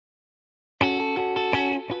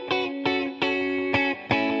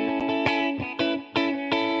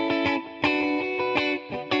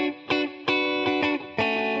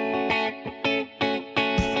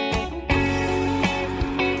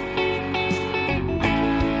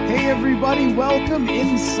everybody. Welcome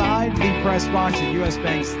inside the press box at US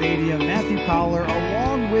Bank Stadium. Matthew Collar,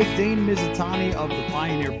 along with Dane Mizutani of the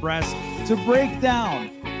Pioneer Press, to break down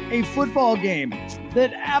a football game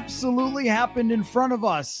that absolutely happened in front of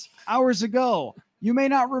us hours ago. You may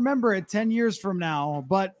not remember it 10 years from now,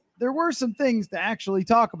 but there were some things to actually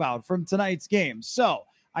talk about from tonight's game. So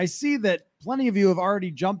I see that plenty of you have already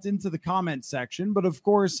jumped into the comment section, but of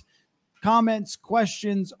course, comments,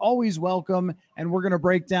 questions, always welcome. And we're going to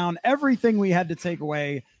break down everything we had to take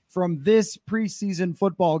away from this preseason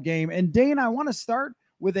football game. And Dane, I want to start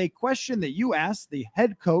with a question that you asked the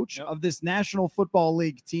head coach of this National Football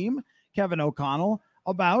League team, Kevin O'Connell,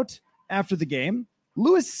 about after the game,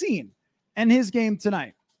 Lewis Cine and his game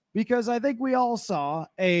tonight. Because I think we all saw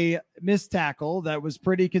a missed tackle that was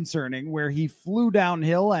pretty concerning where he flew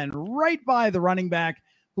downhill and right by the running back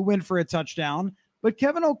who went for a touchdown. But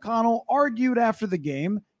Kevin O'Connell argued after the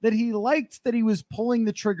game that he liked that he was pulling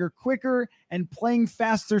the trigger quicker and playing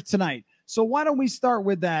faster tonight. So why don't we start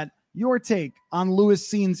with that? Your take on Lewis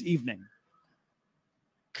Cine's evening.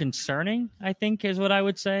 Concerning, I think, is what I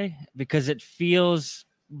would say, because it feels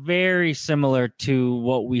very similar to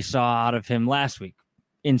what we saw out of him last week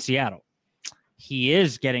in Seattle. He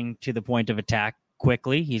is getting to the point of attack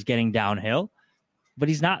quickly. He's getting downhill, but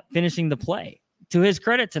he's not finishing the play. To his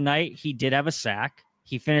credit tonight, he did have a sack.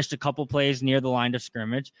 He finished a couple plays near the line of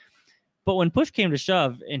scrimmage. But when push came to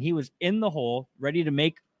shove and he was in the hole, ready to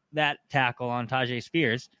make that tackle on Tajay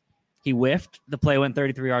Spears, he whiffed. The play went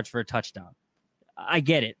 33 yards for a touchdown. I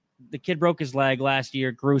get it. The kid broke his leg last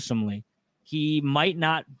year gruesomely. He might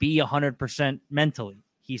not be 100% mentally.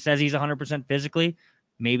 He says he's 100% physically.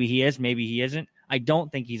 Maybe he is, maybe he isn't. I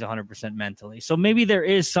don't think he's 100% mentally. So maybe there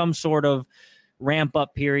is some sort of ramp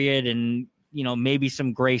up period and, you know, maybe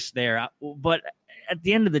some grace there. But at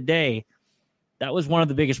the end of the day, that was one of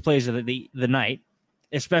the biggest plays of the night,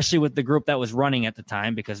 especially with the group that was running at the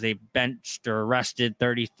time, because they benched or rested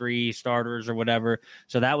 33 starters or whatever.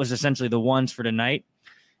 So that was essentially the ones for tonight.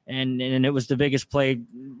 And it was the biggest play,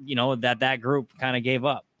 you know, that group kind of gave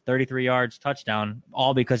up. 33 yards, touchdown,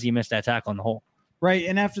 all because he missed that tackle in the hole. Right.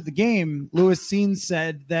 And after the game, Lewis Cine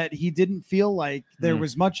said that he didn't feel like there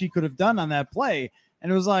was much he could have done on that play.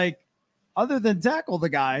 And it was like, other than tackle the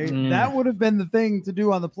guy, that would have been the thing to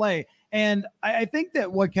do on the play. And I think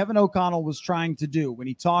that what Kevin O'Connell was trying to do when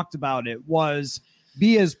he talked about it was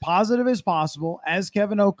be as positive as possible, as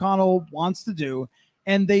Kevin O'Connell wants to do.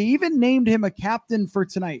 And they even named him a captain for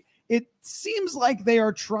tonight. It seems like they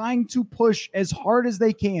are trying to push as hard as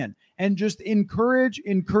they can and just encourage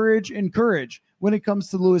when it comes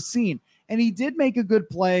to Lewis Cine. And he did make a good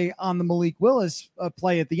play on the Malik Willis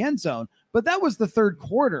play at the end zone, but that was the third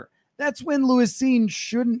quarter. That's when Lewis Cine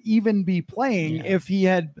shouldn't even be playing. If he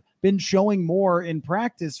had been showing more in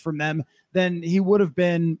practice from them, then he would have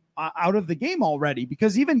been out of the game already,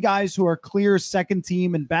 because even guys who are clear second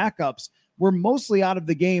team and backups were mostly out of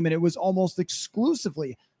the game, and it was almost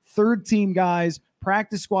exclusively third team guys,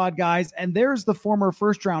 practice squad guys, and there's the former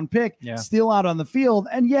first round pick still out on the field.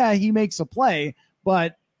 And he makes a play,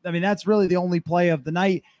 but I mean, that's really the only play of the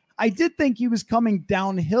night. I did think he was coming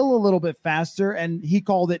downhill a little bit faster, and he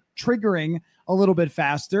called it triggering a little bit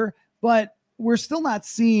faster, but we're still not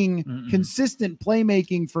seeing consistent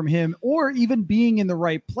playmaking from him or even being in the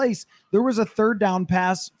right place. There was a third down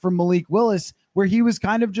pass from Malik Willis where he was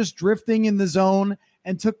kind of just drifting in the zone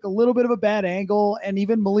and took a little bit of a bad angle. And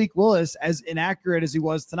even Malik Willis, as inaccurate as he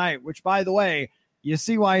was tonight, which, by the way, you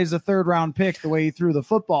see why he's a third round pick the way he threw the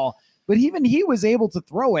football, but even he was able to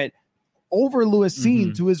throw it over Lewis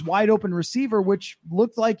Cine to his wide open receiver, which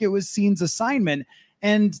looked like it was Cine's assignment.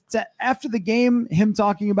 And after the game, him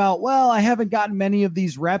talking about, well, I haven't gotten many of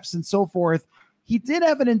these reps and so forth. He did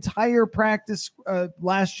have an entire practice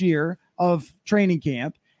last year of training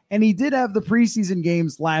camp, and he did have the preseason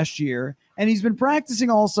games last year, and he's been practicing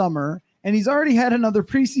all summer, and he's already had another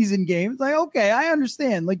preseason game. It's like, okay, I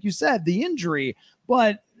understand, like you said, the injury,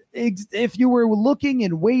 but if you were looking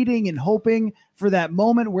and waiting and hoping for that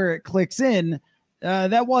moment where it clicks in,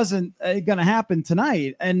 that wasn't going to happen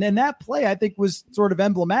tonight. And that play, I think, was sort of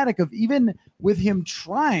emblematic of even with him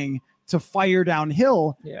trying to fire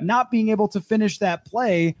downhill, not being able to finish that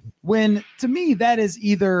play, when to me, that is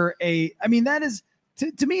either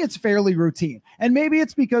to me, it's fairly routine. And maybe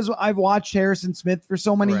it's because I've watched Harrison Smith for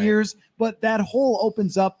so many years, but that hole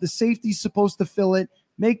opens up. The safety's supposed to fill it,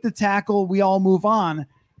 make the tackle. We all move on.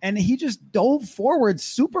 And he just dove forward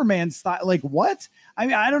Superman style. Like, what? I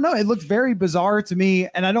mean, I don't know. It looked very bizarre to me,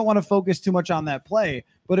 and I don't want to focus too much on that play,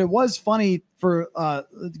 but it was funny for,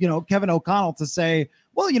 Kevin O'Connell to say,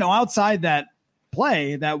 well, outside that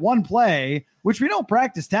play, that one play, which we don't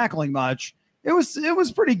practice tackling much, It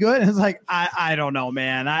was pretty good. It's like, I don't know,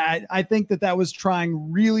 man. I think that was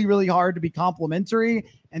trying really, really hard to be complimentary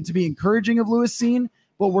and to be encouraging of Lewis Cine,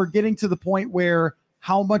 but we're getting to the point where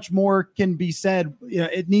how much more can be said.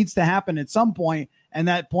 It needs to happen at some point, and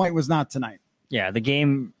that point was not tonight. Yeah, the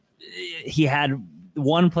game, he had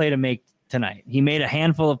one play to make tonight. He made a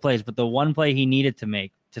handful of plays, but the one play he needed to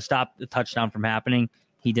make to stop the touchdown from happening,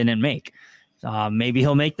 he didn't make. Maybe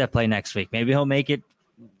he'll make that play next week. Maybe he'll make it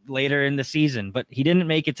later in the season, but he didn't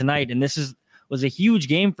make it tonight. And this was a huge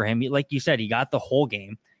game for him. Like you said, he got the whole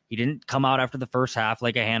game. He didn't come out after the first half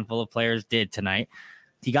like a handful of players did tonight.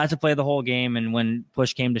 He got to play the whole game, and when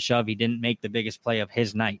push came to shove, he didn't make the biggest play of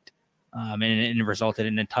his night. And it resulted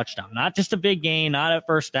in a touchdown. Not just a big gain, not a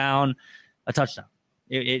first down, a touchdown.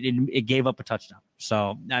 It gave up a touchdown.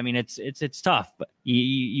 So, I mean, it's tough, but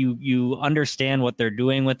you understand what they're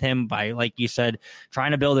doing with him by, like you said,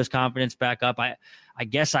 trying to build his confidence back up. I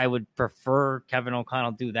guess I would prefer Kevin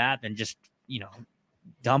O'Connell do that than just,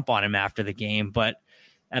 dump on him after the game. But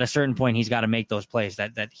at a certain point, he's got to make those plays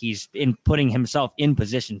that he's putting himself in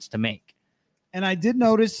positions to make. And I did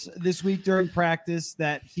notice this week during practice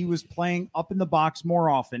that he was playing up in the box more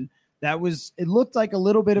often. It looked like a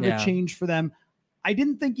little bit of a change for them. I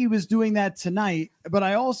didn't think he was doing that tonight, but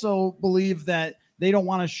I also believe that they don't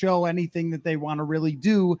want to show anything that they want to really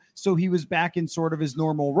do. So he was back in sort of his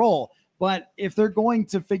normal role. But if they're going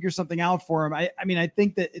to figure something out for him, I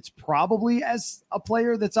think that it's probably as a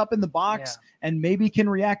player that's up in the box and maybe can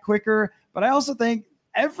react quicker. But I also think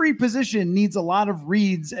every position needs a lot of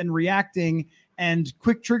reads and reacting and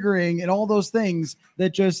quick triggering and all those things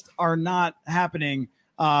that just are not happening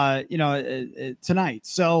tonight.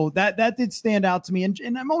 So that did stand out to me.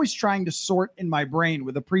 And I'm always trying to sort in my brain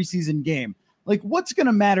with a preseason game, like what's going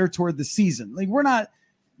to matter toward the season. Like we're not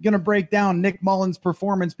going to break down Nick Mullins'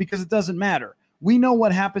 performance because it doesn't matter. We know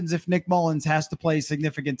what happens if Nick Mullins has to play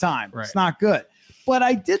significant time. Right. It's not good. But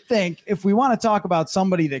I did think if we want to talk about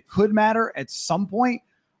somebody that could matter at some point,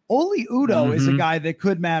 Oli Udoh is a guy that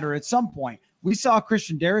could matter at some point. We saw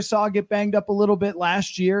Christian Darrisaw get banged up a little bit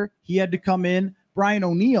last year. He had to come in. Brian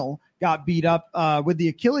O'Neill got beat up with the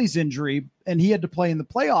Achilles injury, and he had to play in the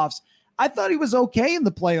playoffs. I thought he was okay in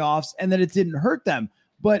the playoffs and that it didn't hurt them.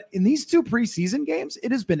 But in these two preseason games,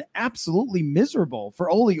 it has been absolutely miserable for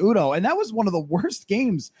Oli Udoh. And that was one of the worst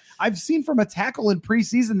games I've seen from a tackle in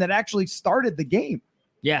preseason that actually started the game.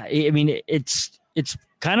 Yeah, I mean, it's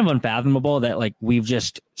kind of unfathomable that like we've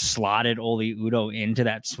just slotted Oli Udoh into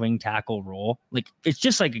that swing tackle role. Like it's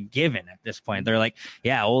just like a given at this point. They're like,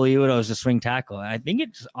 yeah, Oli Udoh is a swing tackle. And I think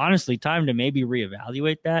it's honestly time to maybe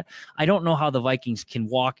reevaluate that. I don't know how the Vikings can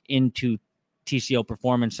walk into TCO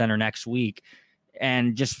Performance Center next week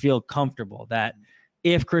and just feel comfortable that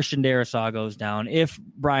if Christian Darrisaw goes down, if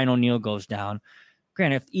Brian O'Neill goes down,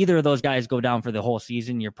 granted, if either of those guys go down for the whole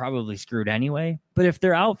season, you're probably screwed anyway. But if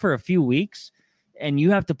they're out for a few weeks and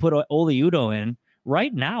you have to put Oli Udoh in,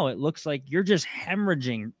 right now it looks like you're just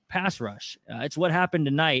hemorrhaging pass rush. It's what happened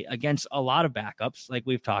tonight against a lot of backups, like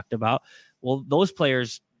we've talked about. Well, those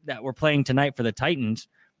players that were playing tonight for the Titans,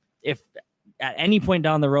 if at any point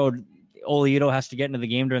down the road Oli Udoh has to get into the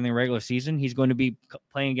game during the regular season, he's going to be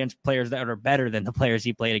playing against players that are better than the players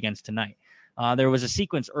he played against tonight. There was a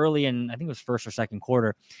sequence early in, I think it was first or second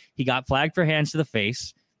quarter. He got flagged for hands to the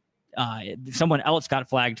face. Someone else got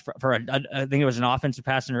flagged for I think it was an offensive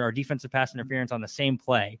pass or defensive pass interference on the same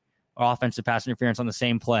play, or offensive pass interference on the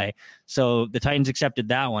same play. So the Titans accepted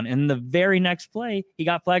that one. And the very next play, he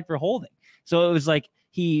got flagged for holding. So it was like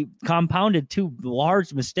he compounded two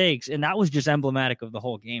large mistakes, and that was just emblematic of the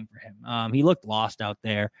whole game for him. He looked lost out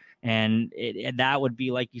there, and that would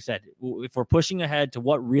be, like you said, if we're pushing ahead to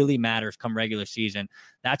what really matters come regular season,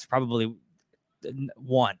 that's probably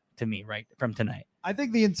one to me right from tonight. I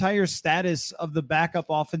think the entire status of the backup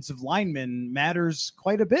offensive lineman matters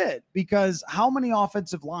quite a bit, because how many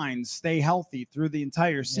offensive lines stay healthy through the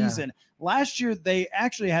entire season? Yeah. Last year, they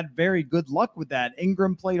actually had very good luck with that.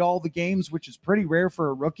 Ingram played all the games, which is pretty rare for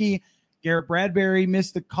a rookie. Garrett Bradbury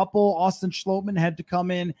missed a couple. Austin Schlottman had to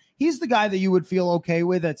come in. He's the guy that you would feel okay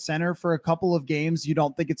with at center for a couple of games. You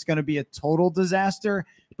don't think it's going to be a total disaster.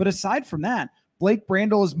 But aside from that, Blake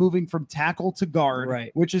Brandel is moving from tackle to guard,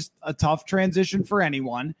 right, which is a tough transition for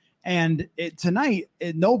anyone. And tonight,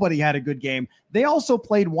 nobody had a good game. They also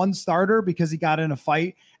played one starter because he got in a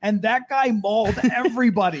fight, and that guy mauled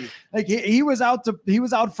everybody. Like he was out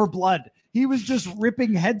for blood. he was just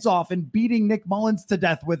ripping heads off and beating Nick Mullins to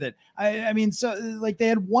death with it. I mean, so like they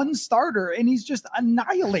had one starter and he's just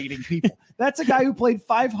annihilating people. That's a guy who played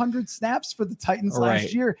 500 snaps for the Titans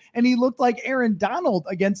last year, and he looked like Aaron Donald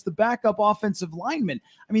against the backup offensive lineman.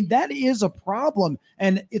 I mean, that is a problem.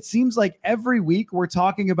 And it seems like every week we're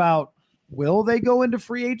talking about, will they go into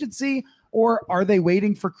free agency? Or are they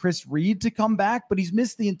waiting for Chris Reed to come back? But he's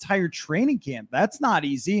missed the entire training camp. That's not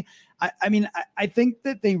easy. I think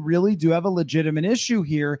that they really do have a legitimate issue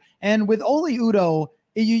here. And with Oli Udoh,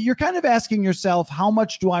 you're kind of asking yourself, how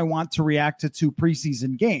much do I want to react to 2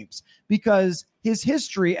 preseason games? Because his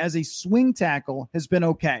history as a swing tackle has been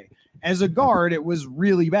okay. As a guard, it was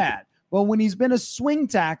really bad. Well, when he's been a swing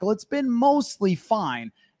tackle, it's been mostly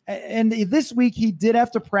fine. And this week, he did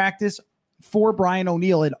have to practice for Brian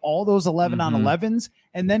O'Neill in all those 11 on 11s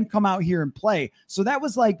and then come out here and play. So that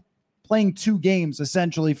was like playing 2 games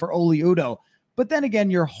essentially for Oli Udoh. But then again,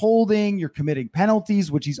 you're committing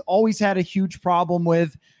penalties, which he's always had a huge problem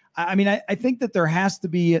with. I mean, I think that there has to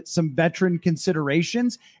be some veteran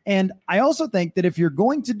considerations. And I also think that if you're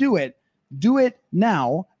going to do it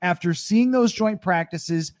now after seeing those joint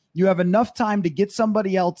practices. You have enough time to get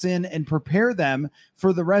somebody else in and prepare them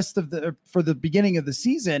for the beginning of the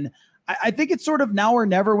season. I think it's sort of now or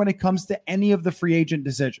never when it comes to any of the free agent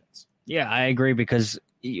decisions. Yeah, I agree, because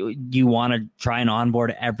you want to try and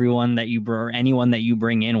onboard anyone that you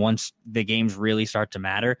bring in once the games really start to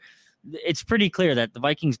matter. It's pretty clear that the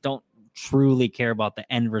Vikings don't truly care about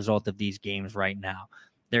the end result of these games right now.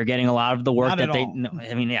 They're getting a lot of the work they're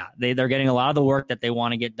getting a lot of the work that they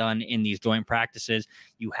want to get done in these joint practices.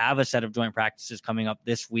 You have a set of joint practices coming up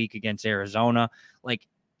this week against Arizona. Like,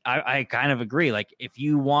 I kind of agree. Like, if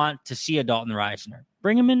you want to see a Dalton Reisner,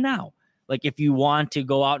 bring him in now. Like, if you want to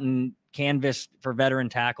go out and canvas for veteran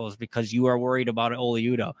tackles because you are worried about Oli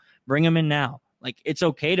Udoh, bring him in now. Like, it's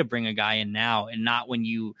okay to bring a guy in now and not when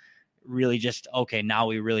you really just, okay, now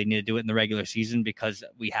we really need to do it in the regular season because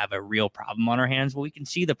we have a real problem on our hands. Well, we can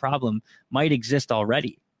see the problem might exist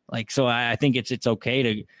already. Like, so I think it's okay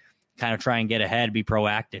to kind of try and get ahead, be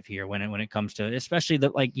proactive here when it comes to, especially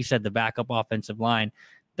like you said, the backup offensive line.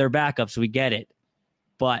 They're backups, we get it,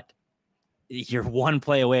 but you're one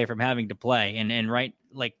play away from having to play. And right,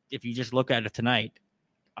 like, if you just look at it tonight,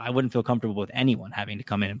 I wouldn't feel comfortable with anyone having to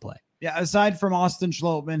come in and play. Yeah, aside from Austin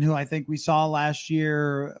Schlottman, who I think we saw last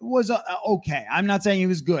year was okay. I'm not saying he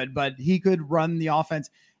was good, but he could run the offense.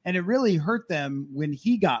 And it really hurt them when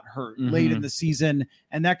he got hurt late in the season.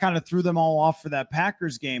 And that kind of threw them all off for that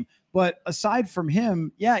Packers game. But aside from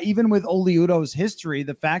him, yeah, even with Oli Udoh's history,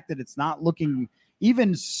 the fact that it's not looking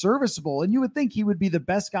even serviceable, and you would think he would be the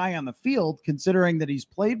best guy on the field considering that he's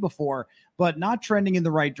played before, but not trending in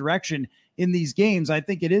the right direction in these games. I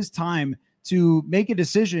think it is time to make a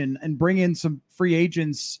decision and bring in some free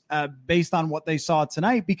agents based on what they saw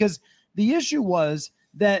tonight, because the issue was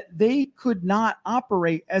that they could not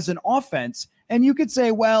operate as an offense. And you could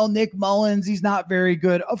say, well, Nick Mullins, he's not very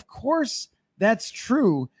good. Of course, that's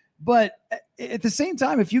true. But at the same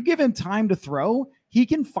time, if you give him time to throw, he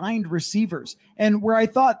can find receivers. And where I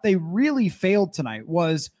thought they really failed tonight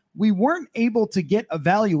was we weren't able to get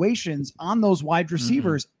evaluations on those wide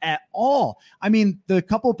receivers at all. I mean, the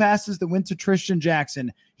couple passes that went to Tristan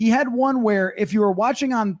Jackson, he had one where if you were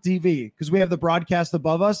watching on TV, because we have the broadcast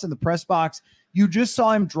above us in the press box, you just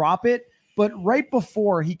saw him drop it. But right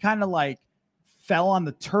before, he kind of like fell on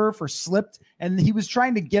the turf or slipped, and he was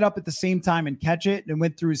trying to get up at the same time and catch it, and it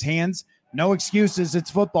went through his hands. No excuses.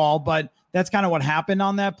 It's football, but that's kind of what happened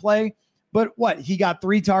on that play. But he got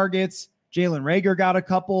 3 targets. Jalen Reagor got a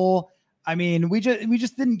couple. I mean, we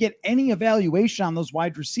just didn't get any evaluation on those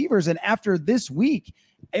wide receivers. And after this week,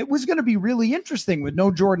 it was going to be really interesting with no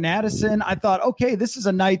Jordan Addison. I thought, okay, this is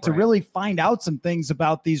a night to really find out some things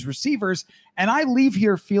about these receivers. And I leave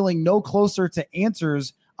here feeling no closer to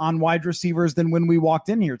answers on wide receivers than when we walked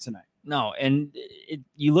in here tonight. No, and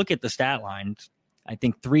you look at the stat lines. I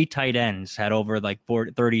think 3 tight ends had over like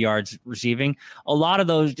 30 yards receiving. A lot of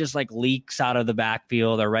those just like leaks out of the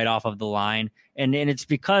backfield or right off of the line. And it's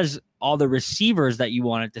because all the receivers that you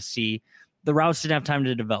wanted to see, the routes didn't have time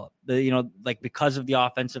to develop. Because of the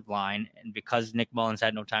offensive line and because Nick Mullins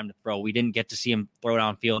had no time to throw, we didn't get to see him throw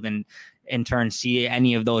downfield and in turn see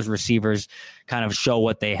any of those receivers kind of show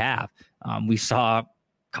what they have. We saw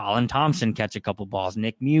Colin Thompson catch a couple balls.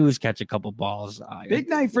 Nick Muse catch a couple balls. Big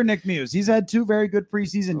night for Nick Muse. He's had 2 very good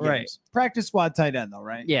preseason games. Right. Practice squad tight end, though,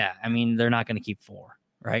 right? Yeah. I mean, they're not going to keep 4,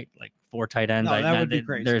 right? Like 4 tight ends. No, that would be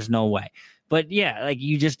crazy. There's no way. But yeah, like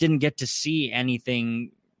you just didn't get to see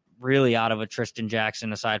anything really out of a Tristan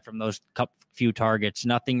Jackson aside from those few targets.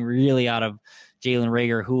 Nothing really out of Jalen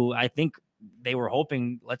Reagor, who I think they were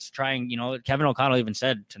hoping, let's try and, Kevin O'Connell even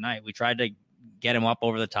said tonight, we tried to get him up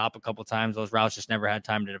over the top a couple times. Those routes just never had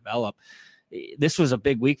time to develop. This was a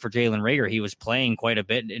big week for Jalen Reagor. He was playing quite a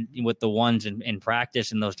bit with the ones in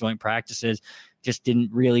practice and those joint practices. Just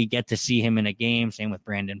didn't really get to see him in a game. Same with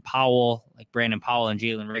Brandon Powell. Like Brandon Powell and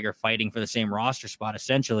Jalen Reagor fighting for the same roster spot,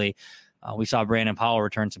 essentially. We saw Brandon Powell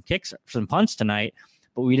return some punts tonight,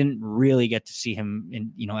 but we didn't really get to see him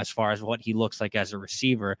in, as far as what he looks like as a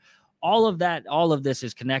receiver. All of this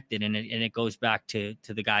is connected, and it goes back to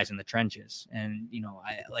the guys in the trenches. And,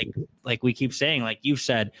 like we keep saying, like you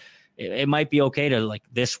said, it might be okay to, like,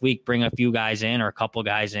 this week bring a few guys in or a couple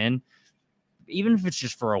guys in, even if it's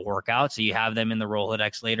just for a workout, so you have them in the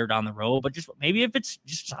Rolodex later down the road. But just maybe if it's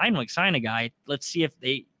just sign a guy, let's see if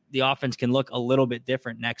the offense can look a little bit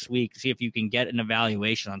different next week. See if you can get an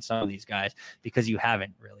evaluation on some of these guys, because you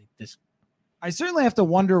haven't really. I certainly have to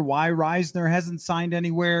wonder why Reisner hasn't signed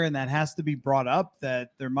anywhere, and that has to be brought up,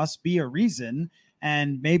 that there must be a reason.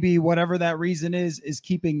 And maybe whatever that reason is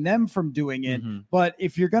keeping them from doing it. Mm-hmm. But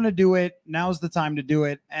if you're going to do it, now's the time to do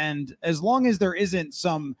it. And as long as there isn't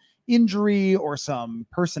some injury or some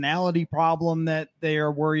personality problem that they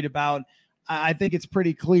are worried about, I think it's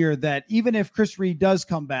pretty clear that even if Chris Reed does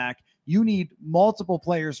come back, you need multiple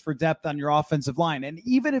players for depth on your offensive line. And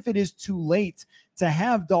even if it is too late to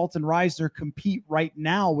have Dalton Reisner compete right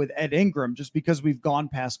now with Ed Ingram, just because we've gone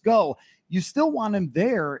past go, you still want him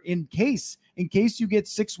there in case you get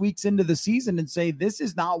 6 weeks into the season and say, this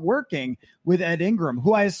is not working with Ed Ingram,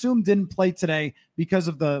 who I assume didn't play today because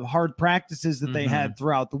of the hard practices that they had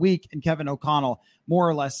throughout the week. And Kevin O'Connell more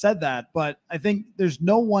or less said that, but I think there's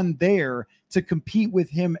no one there to compete with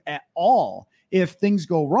him at all if things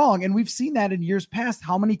go wrong. And we've seen that in years past.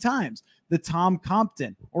 How many times? The Tom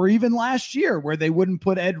Compton, or even last year where they wouldn't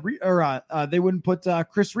put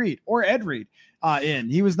Chris Reed or Ed Reed in.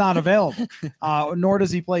 He was not available, nor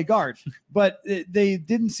does he play guard. But they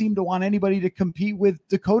didn't seem to want anybody to compete with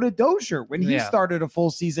Dakota Dozier when he started a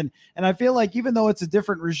full season. And I feel like even though it's a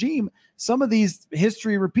different regime, some of these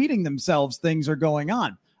history repeating themselves things are going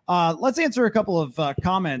on. Let's answer a couple of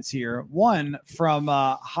comments here. One from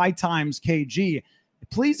High Times KG.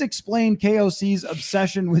 Please explain KOC's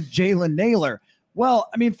obsession with Jalen Nailor. Well,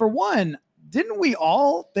 I mean, for one, didn't we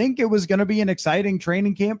all think it was going to be an exciting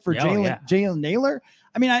training camp for Jalen Nailor?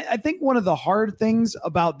 I mean, I think one of the hard things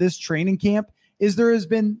about this training camp is there has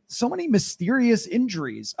been so many mysterious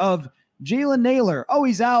injuries of Jalen Nailor. Oh,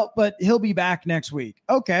 he's out, but he'll be back next week.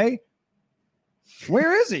 Okay.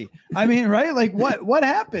 Where is he? I mean, right? Like what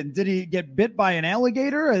happened? Did he get bit by an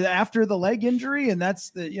alligator after the leg injury? And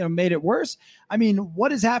that's made it worse. I mean,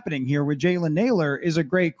 what is happening here with Jalen Nailor is a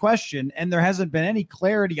great question. And there hasn't been any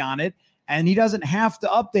clarity on it. And he doesn't have to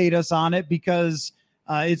update us on it because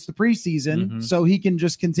it's the preseason. Mm-hmm. So he can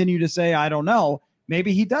just continue to say, I don't know.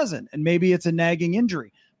 Maybe he doesn't. And maybe it's a nagging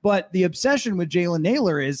injury. But the obsession with Jalen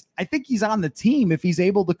Nailor is, I think he's on the team if he's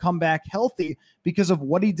able to come back healthy because of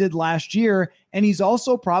what he did last year. And he's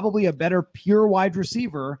also probably a better pure wide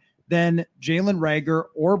receiver than Jalen Reagor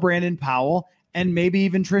or Brandon Powell, and maybe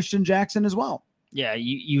even Tristan Jackson as well. Yeah,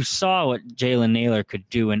 you saw what Jalen Nailor could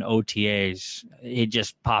do in OTAs. He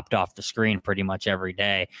just popped off the screen pretty much every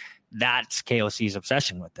day. That's KOC's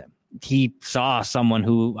obsession with him. He saw someone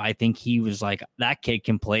who I think he was like, that kid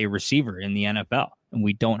can play receiver in the NFL. And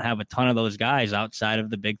we don't have a ton of those guys outside of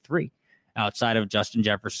the big three, outside of Justin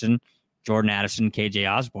Jefferson, Jordan Addison, KJ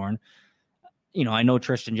Osborne. I know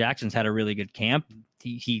Tristan Jackson's had a really good camp.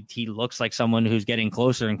 He looks like someone who's getting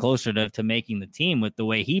closer and closer to making the team with the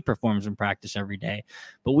way he performs in practice every day.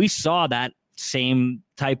 But we saw that same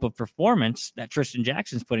type of performance that Tristan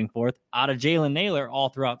Jackson's putting forth out of Jalen Nailor all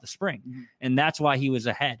throughout the spring. Mm-hmm. And that's why he was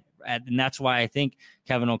ahead. And that's why I think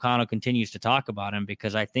Kevin O'Connell continues to talk about him,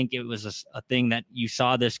 because I think it was a thing that you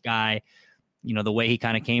saw this guy, the way he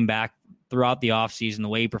kind of came back throughout the offseason, the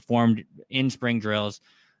way he performed in spring drills.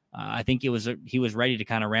 I think he was ready to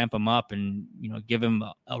kind of ramp him up and, give him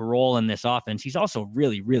a role in this offense. He's also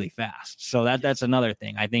really, really fast. So that's another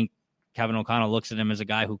thing. I think Kevin O'Connell looks at him as a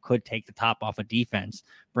guy who could take the top off of defense,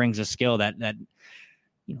 brings a skill that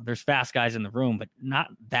there's fast guys in the room, but not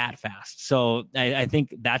that fast. So I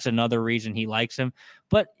think that's another reason he likes him.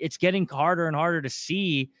 But it's getting harder and harder to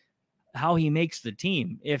see how he makes the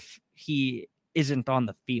team if he isn't on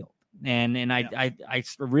the field. And I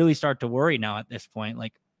really start to worry now at this point,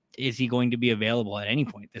 like, is he going to be available at any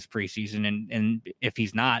point this preseason? And if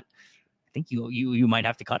he's not, I think you might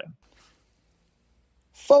have to cut him.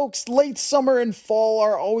 Folks, late summer and fall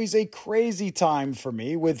are always a crazy time for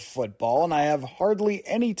me with football, and I have hardly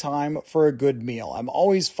any time for a good meal. I'm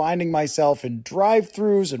always finding myself in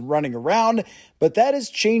drive-thrus and running around, but that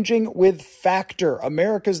is changing with Factor,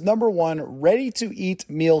 America's #1 ready-to-eat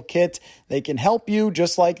meal kit. They can help you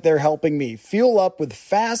just like they're helping me. Fuel up with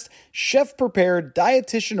fast, chef-prepared,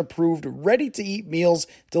 dietitian-approved, ready-to-eat meals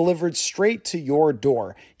delivered straight to your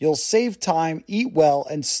door. You'll save time, eat well,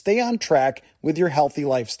 and stay on track with your healthy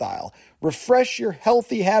lifestyle. Refresh your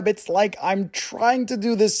healthy habits like I'm trying to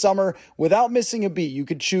do this summer without missing a beat. You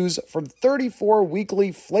could choose from 34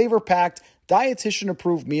 weekly flavor-packed,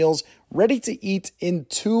 dietitian-approved meals ready to eat in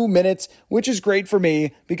 2 minutes, which is great for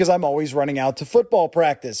me because I'm always running out to football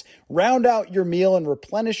practice. Round out your meal and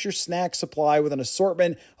replenish your snack supply with an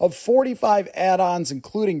assortment of 45 add-ons,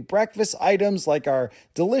 including breakfast items like our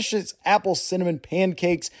delicious apple cinnamon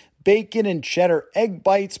pancakes, bacon and cheddar egg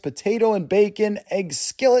bites, potato and bacon, egg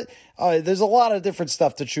skillet. There's a lot of different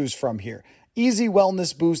stuff to choose from here. Easy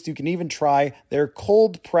wellness boost. You can even try their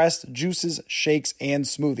cold-pressed juices, shakes, and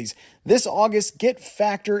smoothies. This August, get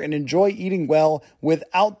Factor and enjoy eating well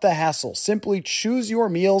without the hassle. Simply choose your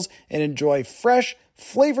meals and enjoy fresh,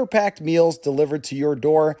 flavor-packed meals delivered to your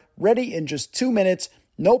door, ready in just 2 minutes.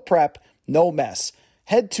 No prep, no mess.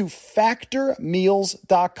 Head to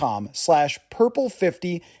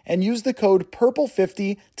factormeals.com/purple50 and use the code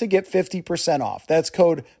purple50 to get 50% off. That's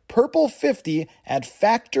code purple50 at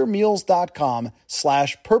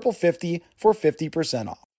factormeals.com/purple50 for 50%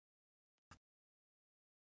 off.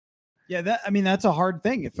 Yeah, that's a hard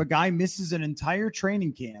thing. If a guy misses an entire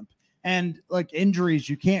training camp, and like injuries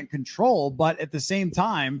you can't control, but at the same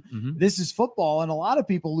time, this is football and a lot of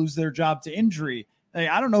people lose their job to injury. Hey,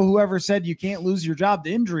 I don't know whoever said you can't lose your job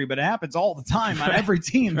to injury, but it happens all the time on every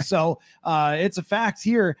team. So it's a fact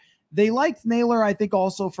here. They liked Naylor, I think,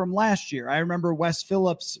 also from last year. I remember Wes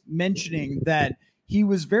Phillips mentioning that he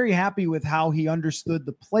was very happy with how he understood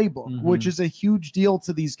the playbook, which is a huge deal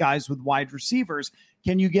to these guys with wide receivers.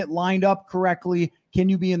 Can you get lined up correctly? Can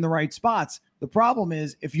you be in the right spots? The problem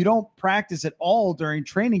is if you don't practice at all during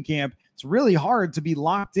training camp, it's really hard to be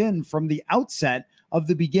locked in from the outset of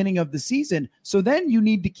the beginning of the season. So then you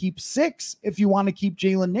need to keep 6 if you want to keep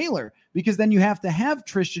Jalen Naylor, because then you have to have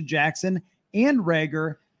Tristan Jackson and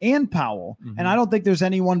Rager and Powell. And I don't think there's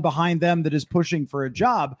anyone behind them that is pushing for a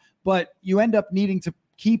job, but you end up needing to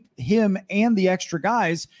keep him and the extra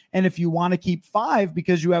guys. And if you want to keep 5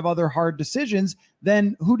 because you have other hard decisions,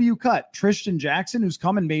 then who do you cut? Tristan Jackson, who's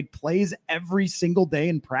come and made plays every single day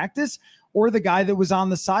in practice, or the guy that was on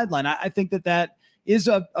the sideline? I think that is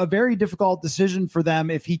a very difficult decision for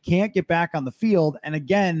them if he can't get back on the field. And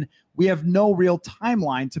again, we have no real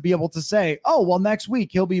timeline to be able to say, oh, well, next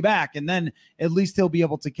week he'll be back, and then at least he'll be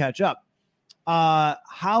able to catch up.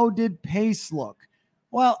 How did Pace look?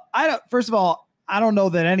 Well, first of all, I don't know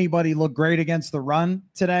that anybody looked great against the run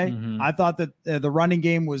today. I thought that the running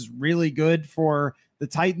game was really good for the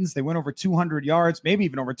Titans. They went over 200 yards, maybe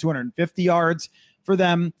even over 250 yards for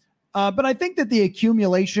them. But I think that the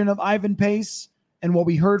accumulation of Ivan Pace and what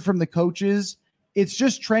we heard from the coaches, it's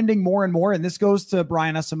just trending more and more. And this goes to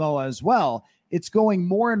Brian Asamoah as well. It's going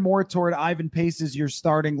more and more toward Ivan Pace as your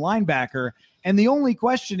starting linebacker. And the only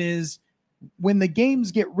question is, when the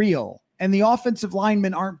games get real and the offensive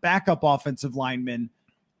linemen aren't backup offensive linemen,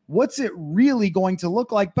 what's it really going to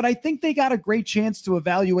look like? But I think they got a great chance to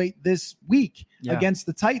evaluate this week against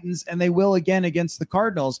the Titans, and they will again against the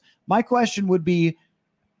Cardinals. My question would be,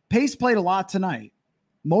 Pace played a lot tonight.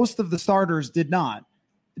 Most of the starters did not.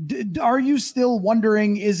 Are you still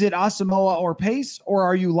wondering, is it Asamoah or Pace, or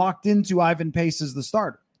are you locked into Ivan Pace as the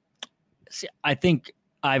starter? See, I think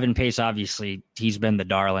Ivan Pace, obviously, he's been the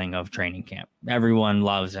darling of training camp. Everyone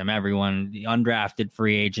loves him. Everyone, the undrafted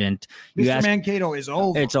free agent. Mr. Mankato is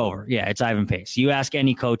over. It's over. Yeah, it's Ivan Pace. You ask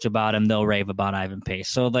any coach about him, they'll rave about Ivan Pace.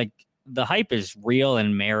 So, like, the hype is real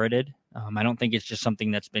and merited. I don't think it's just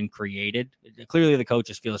something that's been created. Clearly, the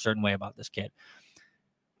coaches feel a certain way about this kid.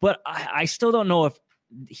 But I still don't know if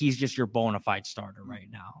he's just your bona fide starter right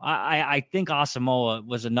now. I think Asamoah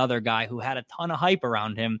was another guy who had a ton of hype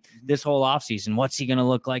around him this whole offseason. What's he going to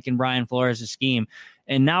look like in Brian Flores' scheme?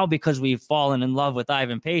 And now, because we've fallen in love with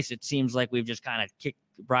Ivan Pace, it seems like we've just kind of kicked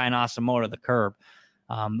Brian Asamoah to the curb.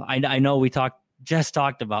 I know we just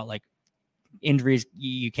talked about like injuries.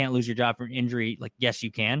 You can't lose your job for injury. Like, yes,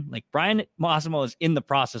 you can. Like, Brian Asamoah is in the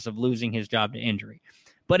process of losing his job to injury.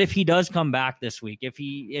 But if he does come back this week, if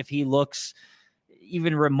he looks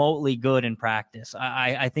even remotely good in practice,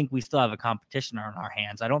 I think we still have a competition on our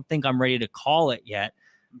hands. I don't think I'm ready to call it yet.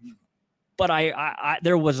 But I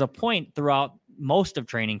there was a point throughout most of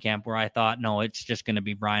training camp where I thought, no, it's just going to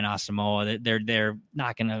be Brian Asamoah. They're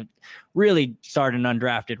not going to really start an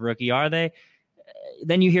undrafted rookie, are they?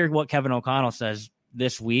 Then you hear what Kevin O'Connell says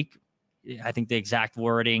this week. I think the exact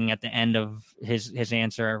wording at the end of his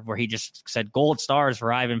answer, where he just said gold stars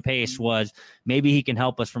for Ivan Pace, was maybe he can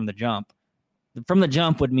help us from the jump. From the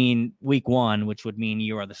jump would mean week 1, which would mean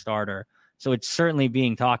you are the starter. So it's certainly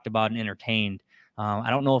being talked about and entertained.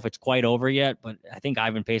 I don't know if it's quite over yet, but I think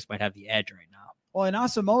Ivan Pace might have the edge right now. Well, and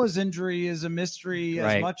Asamoah's injury is a mystery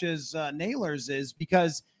as much as Naylor's is,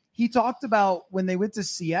 because he talked about when they went to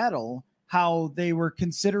Seattle how they were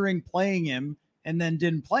considering playing him and then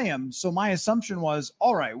didn't play him. So my assumption was,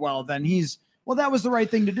 all right, well, then that was the right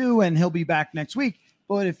thing to do, and he'll be back next week.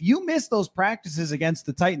 But if you miss those practices against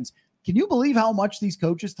the Titans, can you believe how much these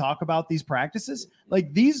coaches talk about these practices?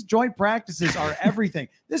 Like, these joint practices are everything.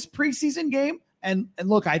 This preseason game, and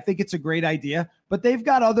look, I think it's a great idea, but they've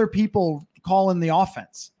got other people calling the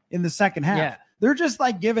offense in the second half. Yeah. They're just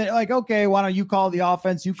like giving it like, okay, why don't you call the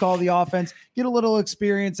offense? You call the offense, get a little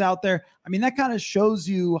experience out there. I mean, that kind of shows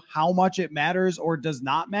you how much it matters or does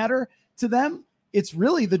not matter to them. It's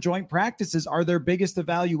really the joint practices are their biggest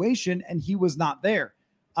evaluation, and he was not there.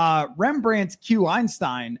 Rembrandt Q.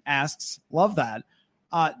 Einstein asks, love that.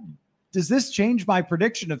 Does this change my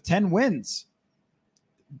prediction of 10 wins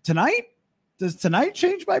tonight? Does tonight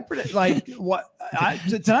change my prediction? Like, what?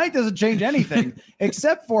 Tonight doesn't change anything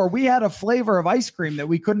except for we had a flavor of ice cream that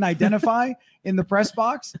we couldn't identify in the press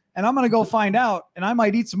box, and I'm going to go find out, and I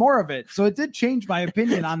might eat some more of it. So it did change my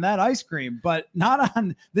opinion on that ice cream, but not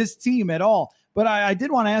on this team at all. But I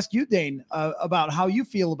did want to ask you, Dane, about how you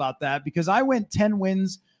feel about that, because I went 10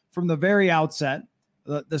 wins from the very outset.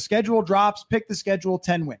 The schedule drops, pick the schedule,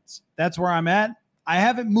 10 wins. That's where I'm at. I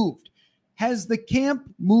haven't moved. Has the camp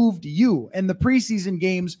moved you and the preseason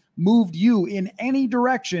games moved you in any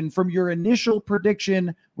direction from your initial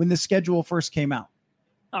prediction when the schedule first came out?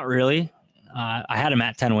 Not really. I had him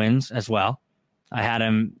at 10 wins as well. I had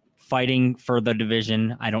him fighting for the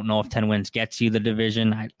division. I don't know if 10 wins gets you the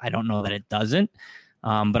division. I don't know that it doesn't.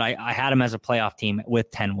 But I had him as a playoff team with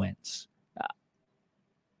 10 wins.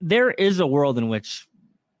 There is a world in which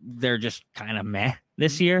they're just kind of meh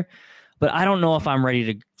this year. But I don't know if I'm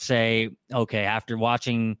ready to say, okay, after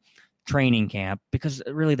watching training camp, because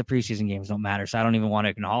really the preseason games don't matter, so I don't even want to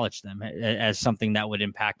acknowledge them as something that would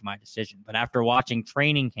impact my decision. But after watching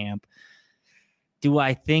training camp, do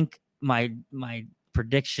I think my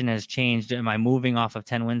prediction has changed? Am I moving off of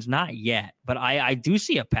 10 wins? Not yet. But I do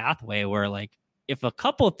see a pathway where, like, if a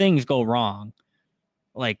couple of things go wrong,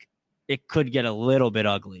 like, it could get a little bit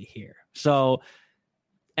ugly here. So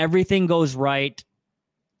everything goes right,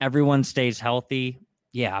 everyone stays healthy,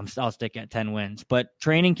 yeah, I'll stick at 10 wins. But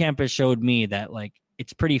training camp has showed me that, like,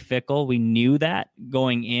 it's pretty fickle. We knew that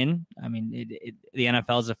going in. I mean, the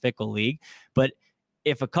NFL is a fickle league. But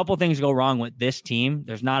if a couple things go wrong with this team,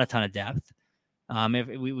 there's not a ton of depth. If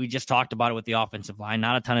we just talked about it with the offensive line,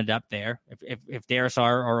 not a ton of depth there. If Darrisaw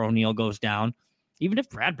or O'Neal goes down, even if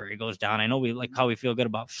Bradbury goes down, I know we like how we feel good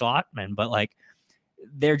about Schlottman, but, like,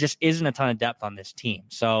 there just isn't a ton of depth on this team.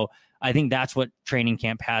 So I think that's what training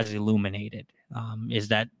camp has illuminated, is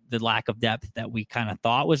that the lack of depth that we kind of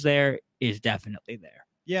thought was there is definitely there.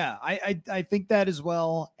 Yeah, I think that as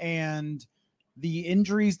well. And the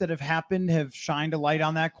injuries that have happened have shined a light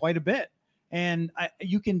on that quite a bit. And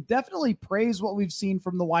you can definitely praise what we've seen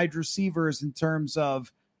from the wide receivers in terms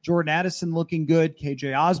of Jordan Addison looking good.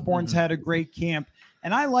 KJ Osborne's had a great camp.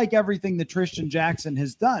 And I like everything that Tristan Jackson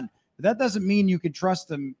has done. But that doesn't mean you can trust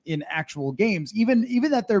them in actual games.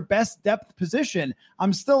 Even at their best depth position,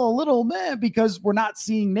 I'm still a little meh because we're not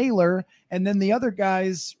seeing Naylor. And then the other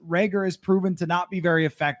guys, Rager has proven to not be very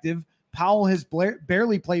effective. Powell has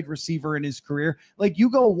barely played receiver in his career. Like, you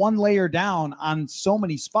go one layer down on so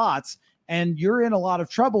many spots, and you're in a lot of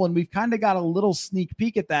trouble, and we've kind of got a little sneak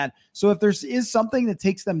peek at that. So if there is something that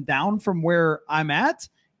takes them down from where I'm at,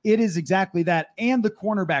 it is exactly that, and the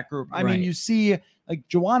cornerback group. I mean, you see, like,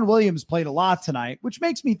 Jawan Williams played a lot tonight, which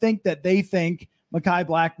makes me think that they think Mekhi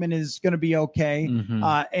Blackmon is going to be okay,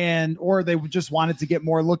 or they just wanted to get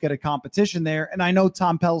more look at a competition there. And I know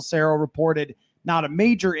Tom Pelissero reported not a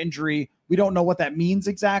major injury. We don't know what that means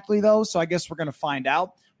exactly, though, so I guess we're going to find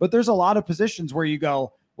out. But there's a lot of positions where you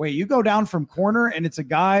go, wait, you go down from corner, and it's a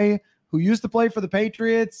guy who used to play for the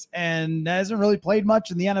Patriots and hasn't really played much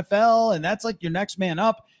in the NFL, and that's like your next man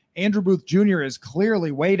up. Andrew Booth Jr. is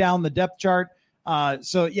clearly way down the depth chart.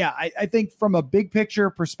 So, yeah, I think from a big picture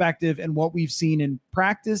perspective and what we've seen in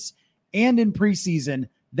practice and in preseason,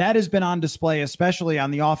 that has been on display, especially on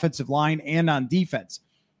the offensive line and on defense.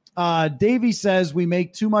 Davey says we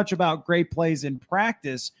make too much about great plays in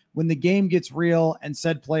practice. When the game gets real and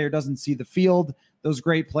said player doesn't see the field, those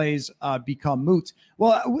great plays become moot.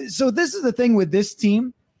 Well, so this is the thing with this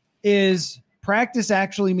team is practice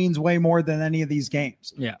actually means way more than any of these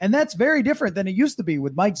games. Yeah. And that's very different than it used to be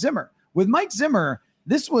with Mike Zimmer. With Mike Zimmer,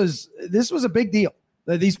 this was a big deal.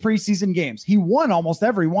 These preseason games, he won almost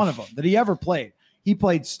every one of them that he ever played. He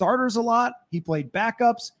played starters a lot. He played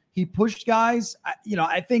backups. He pushed guys.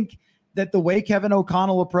 I think that the way Kevin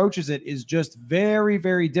O'Connell approaches it is just very,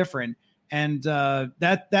 very different. And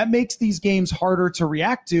that makes these games harder to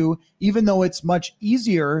react to, even though it's much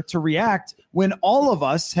easier to react when all of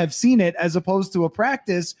us have seen it, as opposed to a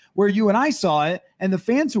practice where you and I saw it and the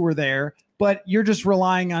fans who were there, but you're just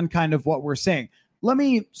relying on kind of what we're saying. Let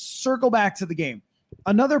me circle back to the game.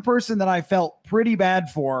 Another person that I felt pretty bad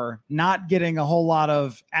for not getting a whole lot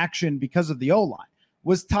of action because of the O-line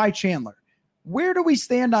was Ty Chandler. Where do we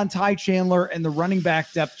stand on Ty Chandler and the running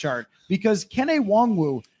back depth chart? Because Kene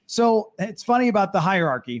Nwangwu, so it's funny about the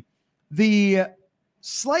hierarchy. The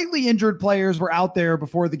slightly injured players were out there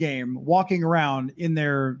before the game walking around in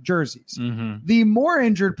their jerseys. Mm-hmm. The more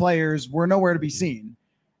injured players were nowhere to be seen.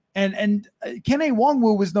 And Kene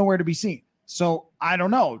Nwangwu was nowhere to be seen. So I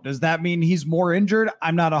don't know. Does that mean he's more injured?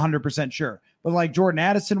 I'm not 100% sure. But like Jordan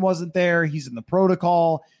Addison wasn't there. He's in the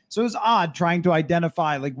protocol. So it was odd trying to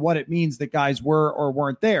identify like what it means that guys were or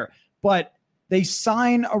weren't there. But they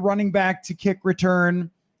sign a running back to kick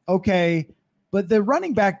return. Okay. But the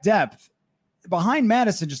running back depth behind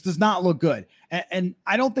Madison just does not look good. And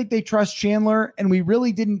I don't think they trust Chandler. And we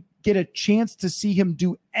really didn't get a chance to see him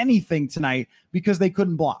do anything tonight because they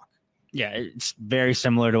couldn't block. Yeah, it's very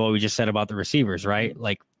similar to what we just said about the receivers, right?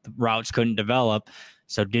 Like the routes couldn't develop.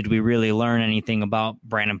 So did we really learn anything about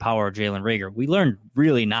Brandon Power or Jalen Reagor? We learned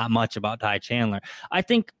really not much about Ty Chandler. I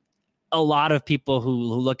think a lot of people who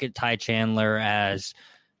look at Ty Chandler as,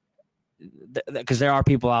 because there are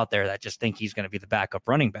people out there that just think he's going to be the backup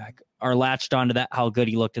running back, are latched onto that, how good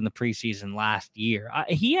he looked in the preseason last year.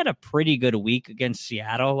 He had a pretty good week against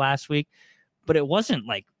Seattle last week, but it wasn't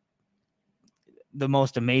like the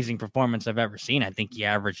most amazing performance I've ever seen. I think he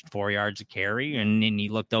averaged 4 yards a carry and he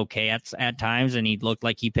looked okay at times, and he looked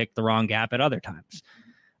like he picked the wrong gap at other times.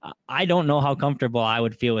 I don't know how comfortable I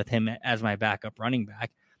would feel with him as my backup running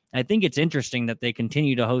back. I think it's interesting that they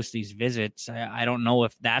continue to host these visits. I don't know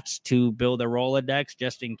if that's to build a Rolodex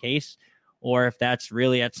just in case, or if that's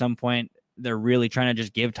really at some point they're really trying to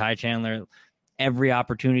just give Ty Chandler every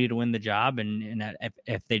opportunity to win the job, and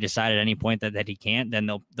if they decide at any point that he can't, then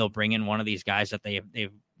they'll bring in one of these guys that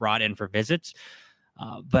they've brought in for visits.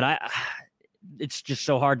 But it's just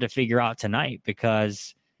so hard to figure out tonight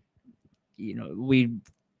because we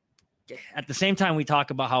at the same time we talk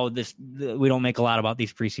about how we don't make a lot about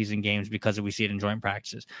these preseason games because we see it in joint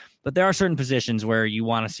practices, but there are certain positions where you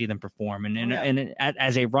want to see them perform, and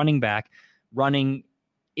as a running back running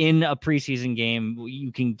in a preseason game, you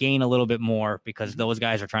can gain a little bit more because those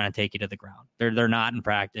guys are trying to take you to the ground. They're not in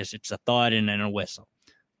practice. It's a thud and then a whistle.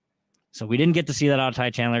 So we didn't get to see that out of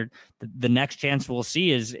Ty Chandler. The next chance we'll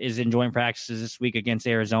see is in joint practices this week against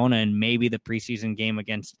Arizona and maybe the preseason game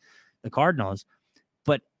against the Cardinals.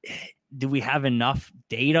 But do we have enough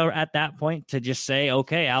data at that point to just say,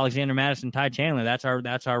 okay, Alexander Madison, Ty Chandler,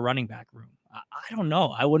 that's our running back room? I don't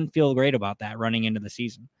know. I wouldn't feel great about that running into the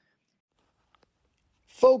season.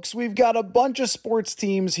 Folks, we've got a bunch of sports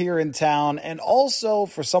teams here in town, and also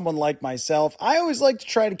for someone like myself, I always like to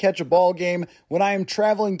try to catch a ball game when I am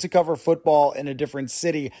traveling to cover football in a different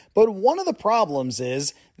city. But one of the problems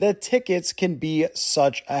is that tickets can be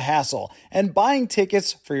such a hassle, and buying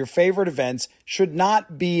tickets for your favorite events should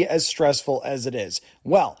not be as stressful as it is.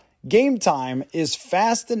 Well, Game Time is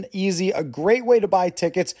fast and easy, a great way to buy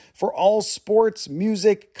tickets for all sports,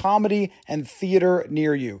 music, comedy, and theater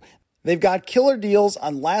near you. They've got killer deals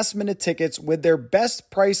on last-minute tickets with their best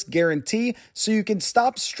price guarantee, so you can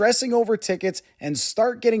stop stressing over tickets and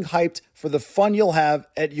start getting hyped for the fun you'll have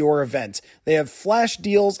at your event. They have flash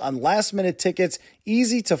deals on last-minute tickets,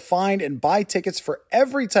 easy to find and buy tickets for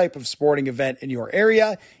every type of sporting event in your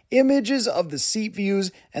area, images of the seat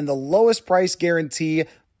views, and the lowest price guarantee.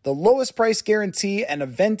 The lowest price guarantee and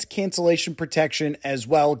event cancellation protection as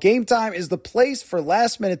well. Game Time is the place for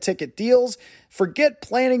last-minute ticket deals. Forget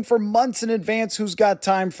planning for months in advance. Who's got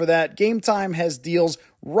time for that? Game Time has deals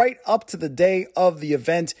right up to the day of the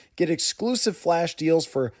event. Get exclusive flash deals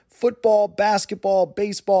for football, basketball,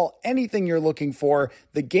 baseball, anything you're looking for,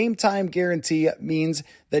 the Game Time guarantee means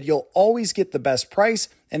that you'll always get the best price.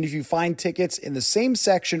 And if you find tickets in the same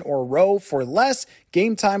section or row for less,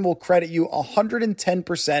 Game Time will credit you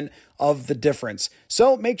 110% of the difference.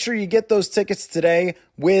 So make sure you get those tickets today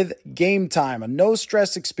with Game Time, a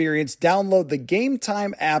no-stress experience. Download the Game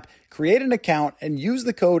Time app, create an account, and use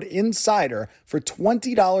the code INSIDER for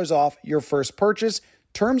 $20 off your first purchase.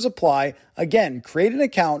 Terms apply. Again, create an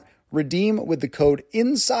account, redeem with the code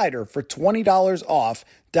INSIDER for $20 off.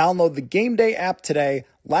 Download the Game Day app today.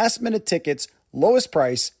 Last-minute tickets, lowest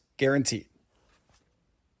price, guaranteed.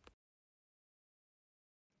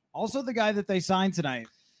 Also, the guy that they signed tonight,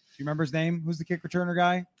 do you remember his name? Who's the kick returner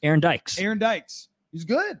guy? Aaron Dykes. Aaron Dykes. He's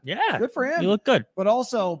good. Yeah. Good for him. You look good. But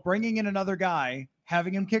also bringing in another guy,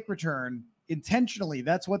 having him kick return intentionally.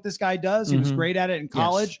 That's what this guy does. He was great at it in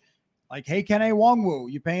college. Yes. Like, hey, Kene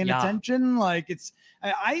Nwangwu, you paying attention? Like, it's,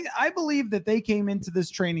 I believe that they came into this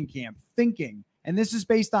training camp thinking, and this is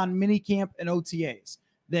based on mini camp and OTAs,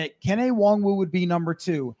 that Kene Nwangwu would be number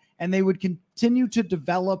 2, and they would continue to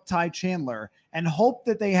develop Ty Chandler and hope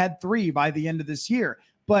that they had 3 by the end of this year.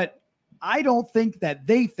 But I don't think that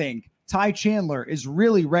they think Ty Chandler is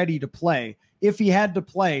really ready to play if he had to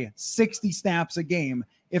play 60 snaps a game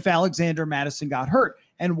if Alexander Mattison got hurt.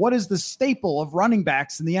 And what is the staple of running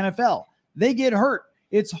backs in the NFL? They get hurt.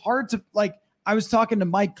 It's hard to, like, I was talking to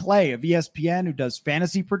Mike Clay of ESPN, who does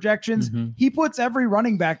fantasy projections. He puts every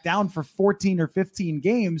running back down for 14 or 15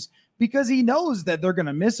 games because he knows that they're going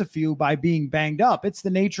to miss a few by being banged up. It's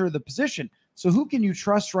the nature of the position. So who can you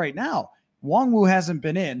trust right now? Nwangwu hasn't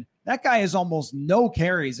been in. That guy has almost no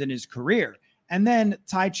carries in his career. And then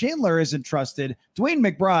Ty Chandler isn't trusted. Dwayne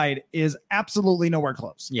McBride is absolutely nowhere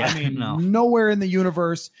close. Yeah, I mean, nowhere in the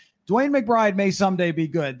universe. Dwayne McBride may someday be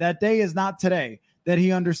good. That day is not today that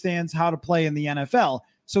he understands how to play in the NFL.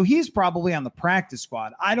 So he's probably on the practice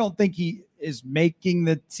squad. I don't think he is making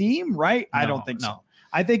the team, right? I don't think so.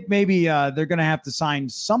 I think maybe they're going to have to sign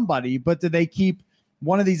somebody, but do they keep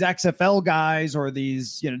one of these XFL guys or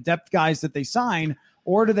these, depth guys that they sign,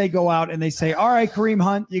 or do they go out and they say, all right, Kareem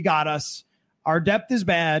Hunt, you got us. Our depth is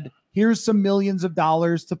bad. Here's some millions of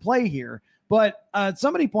dollars to play here. But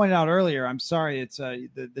somebody pointed out earlier, I'm sorry, it's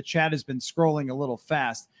the chat has been scrolling a little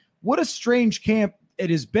fast. What a strange camp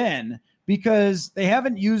it has been, because they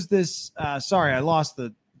haven't used this. Sorry, I lost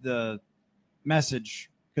the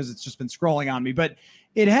message because it's just been scrolling on me. But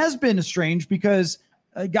it has been strange because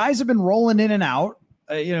guys have been rolling in and out,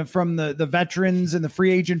 from the veterans and the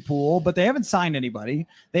free agent pool, but they haven't signed anybody.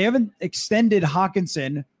 They haven't extended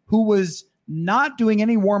Hawkinson, who was not doing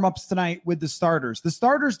any warm-ups tonight with the starters. The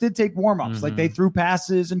starters did take warm-ups, like they threw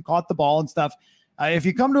passes and caught the ball and stuff. If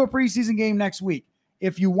you come to a preseason game next week,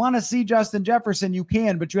 if you want to see Justin Jefferson, you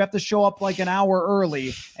can, but you have to show up like an hour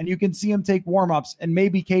early, and you can see him take warm-ups, and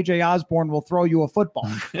maybe KJ Osborne will throw you a football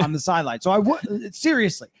on the sideline. So I would,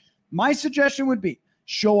 seriously, my suggestion would be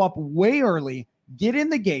show up way early, get in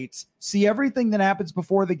the gates, see everything that happens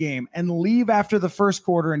before the game, and leave after the first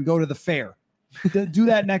quarter and go to the fair. Do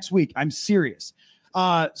that next week. I'm serious.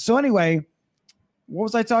 So anyway, what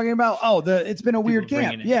was I talking about? Oh, it's been a weird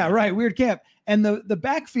camp. Yeah, right. Weird camp. And the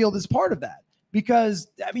backfield is part of that, because,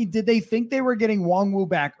 I mean, did they think they were getting Nwangwu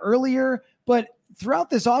back earlier? But throughout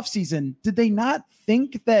this offseason, did they not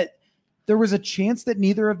think that there was a chance that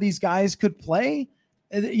neither of these guys could play?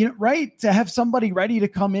 Right? To have somebody ready to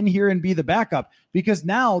come in here and be the backup, because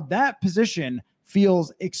now that position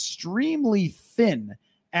feels extremely thin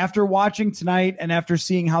after watching tonight and after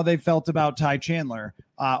seeing how they felt about Ty Chandler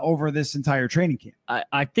over this entire training camp.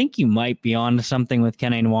 I think you might be on to something with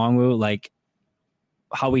Kene Nwangwu, like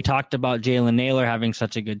how we talked about Jalen Naylor having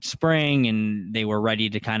such a good spring and they were ready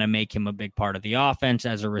to kind of make him a big part of the offense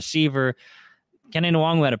as a receiver. Kene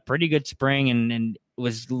Nwangwu had a pretty good spring and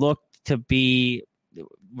was looked to be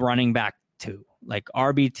running back 2, like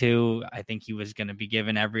RB2. I think he was going to be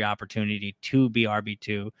given every opportunity to be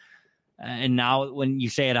RB2. And now when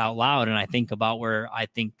you say it out loud and I think about where I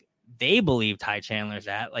think they believe Ty Chandler's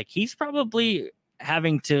at, like he's probably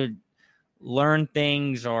having to learn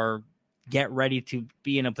things or get ready to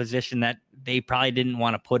be in a position that they probably didn't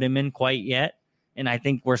want to put him in quite yet. And I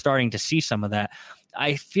think we're starting to see some of that.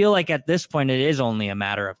 I feel like at this point, it is only a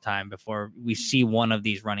matter of time before we see one of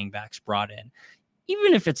these running backs brought in.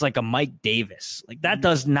 Even if it's like a Mike Davis, like that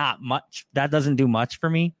doesn't do much for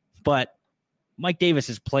me, but Mike Davis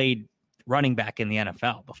has played running back in the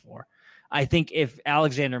NFL before. I think if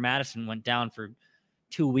Alexander Mattison went down for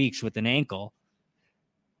 2 weeks with an ankle,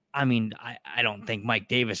 I mean, I don't think Mike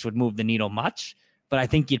Davis would move the needle much, But I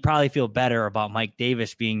think you'd probably feel better about Mike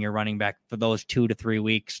Davis being your running back for those 2 to 3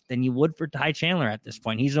 weeks than you would for Ty Chandler at this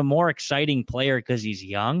point. He's a more exciting player because he's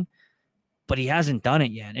young, but he hasn't done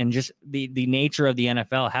it yet. And just the nature of the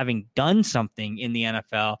NFL, having done something in the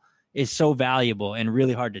NFL, is so valuable and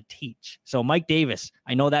really hard to teach. So Mike Davis,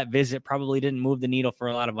 I know that visit probably didn't move the needle for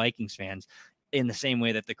a lot of Vikings fans in the same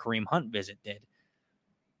way that the Kareem Hunt visit did.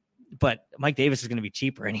 But Mike Davis is going to be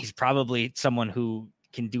cheaper, and he's probably someone who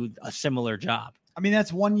can do a similar job. I mean,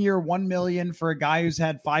 that's 1 year, $1 million for a guy who's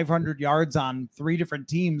had 500 yards on 3 different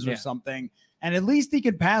teams or something. And at least he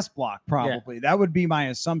could pass block, probably. That would be my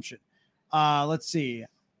assumption. Let's see.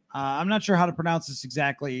 I'm not sure how to pronounce this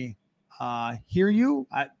exactly. Hear you?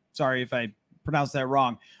 Sorry if I pronounced that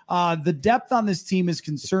wrong. The depth on this team is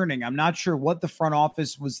concerning. I'm not sure what the front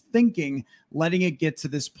office was thinking, letting it get to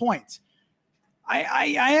this point.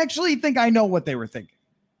 I actually think I know what they were thinking.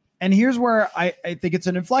 And here's where I think it's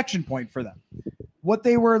an inflection point for them. What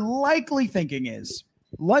they were likely thinking is,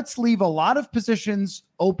 let's leave a lot of positions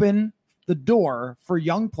open the door for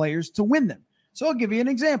young players to win them. So I'll give you an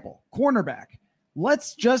example. Cornerback.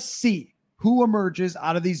 Let's just see who emerges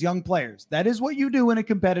out of these young players. That is what you do in a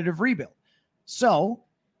competitive rebuild. So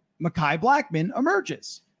Mekhi Blackmon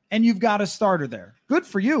emerges, and you've got a starter there. Good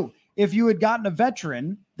for you. If you had gotten a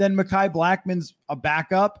veteran, then Mekhi Blackmon's a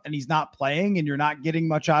backup, and he's not playing, and you're not getting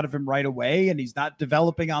much out of him right away, and he's not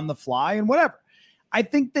developing on the fly and whatever. I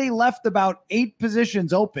think they left about 8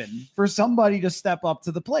 positions open for somebody to step up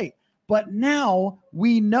to the plate. But now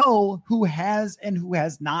we know who has and who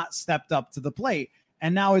has not stepped up to the plate.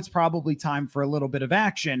 And now it's probably time for a little bit of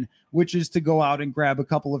action, which is to go out and grab a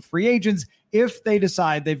couple of free agents if they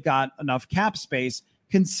decide they've got enough cap space,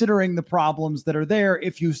 considering the problems that are there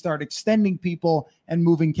if you start extending people and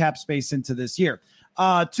moving cap space into this year.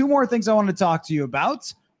 2 more things I want to talk to you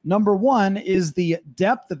about. Number 1 is the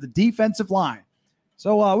depth of the defensive line.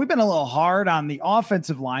 So we've been a little hard on the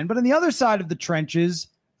offensive line, but on the other side of the trenches,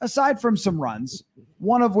 aside from some runs,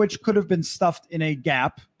 one of which could have been stuffed in a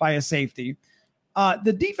gap by a safety,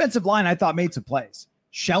 the defensive line I thought made some plays.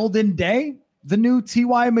 Sheldon Day, the new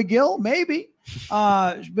T.Y. McGill, maybe.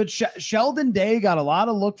 But Sheldon Day got a lot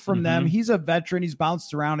of look from them. He's a veteran. He's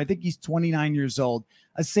bounced around. I think he's 29 years old.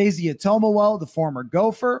 Asezi Atomowo, the former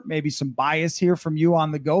Gopher, maybe some bias here from you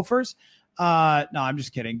on the Gophers. No, I'm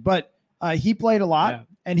just kidding. But he played a lot,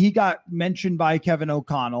 and he got mentioned by Kevin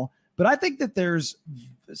O'Connell. But I think that there's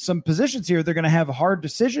some positions here they're going to have hard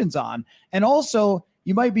decisions on. And also,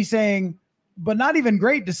 you might be saying, but not even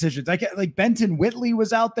great decisions. Like Benton Whitley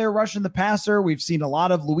was out there rushing the passer. We've seen a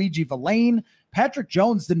lot of Luigi Villain. Patrick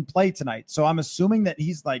Jones didn't play tonight, so I'm assuming that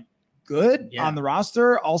he's like good on the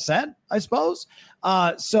roster, all set, I suppose.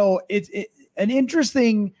 So it's an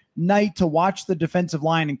interesting night to watch the defensive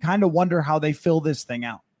line and kind of wonder how they fill this thing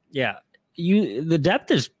out. Yeah, the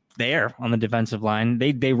depth is there on the defensive line.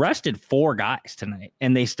 They rested 4 guys tonight,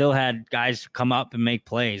 and they still had guys come up and make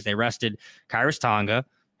plays. They rested Kyrus Tonga,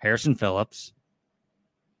 Harrison Phillips,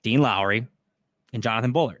 Dean Lowry, and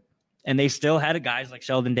Jonathan Bullard. And they still had guys like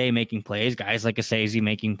Sheldon Day making plays, guys like Asezi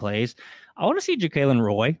making plays. I want to see Jacqueline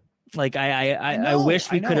Roy. Like I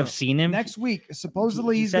wish we could have seen him next week.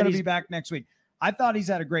 Supposedly he's going to be back next week. I thought he's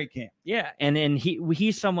had a great camp. Yeah, and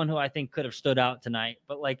he's someone who I think could have stood out tonight.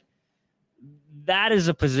 But like that is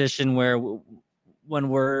a position where when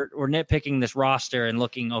we're nitpicking this roster and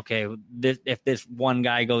looking, okay, if this one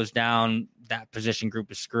guy goes down, that position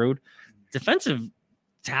group is screwed. Defensive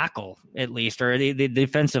tackle, at least, or the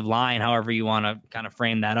defensive line, however you want to kind of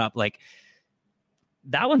frame that up, like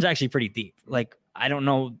that one's actually pretty deep. Like, I don't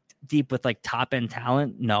know, deep with like top end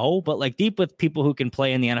talent, no, but like deep with people who can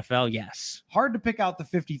play in the NFL, yes. Hard to pick out the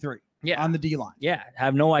 53 on the D line. Yeah,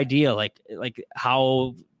 have no idea like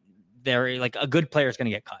how they're like a good player is going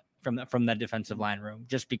to get cut from that defensive line room,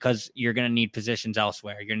 just because you're going to need positions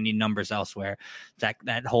elsewhere. You're going to need numbers elsewhere.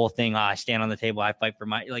 That whole thing, I stand on the table, I fight for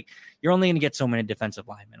my, like, you're only going to get so many defensive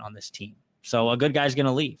linemen on this team. So a good guy's going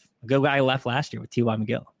to leave. A good guy left last year with T.Y.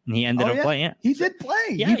 McGill, and he ended up playing. Yeah. He did play.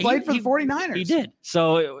 Yeah, he played for the 49ers. He did.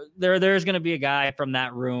 So there's going to be a guy from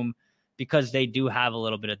that room, because they do have a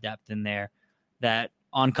little bit of depth in there, that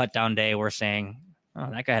on cut down day we're saying, oh,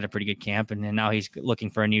 that guy had a pretty good camp, and now he's looking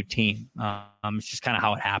for a new team. It's just kind of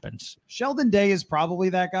how it happens. Sheldon Day is probably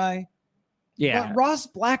that guy. Yeah. But Ross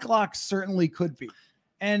Blacklock certainly could be.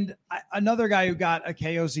 And another guy who got a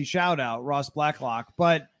KOC shout out, Ross Blacklock,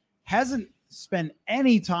 but hasn't spent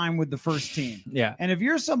any time with the first team. Yeah. And if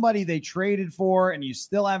you're somebody they traded for and you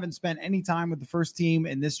still haven't spent any time with the first team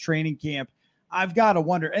in this training camp, I've got to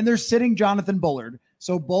wonder. And they're sitting Jonathan Bullard.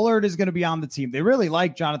 So Bullard is going to be on the team. They really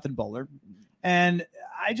like Jonathan Bullard. And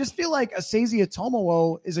I just feel like Asezi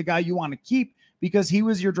Atomowo is a guy you want to keep, because he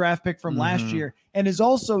was your draft pick from last year and is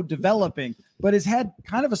also developing, but has had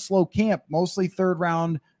kind of a slow camp, mostly third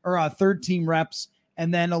team reps,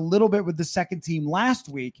 and then a little bit with the second team last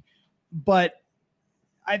week. But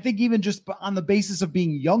I think even just on the basis of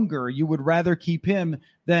being younger, you would rather keep him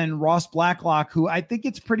than Ross Blacklock, who I think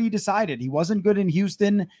it's pretty decided. He wasn't good in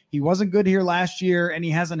Houston. He wasn't good here last year, and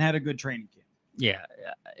he hasn't had a good training camp. Yeah.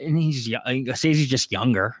 And he's just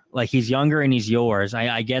younger. Like, he's younger and he's yours.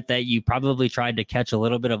 I get that you probably tried to catch a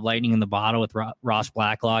little bit of lightning in the bottle with Ross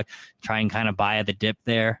Blacklock, try and kind of buy at the dip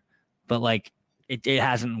there. But like, it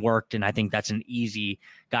hasn't worked. And I think that's an easy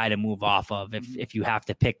guy to move off of if you have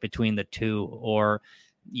to pick between the two, or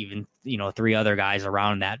even, three other guys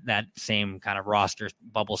around that same kind of roster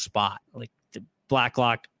bubble spot. Like,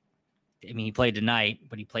 Blacklock, I mean, he played tonight,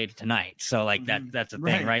 but he played tonight. So like that's the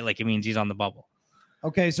thing, right? Like, it means he's on the bubble.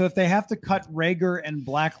 Okay, so if they have to cut Rager and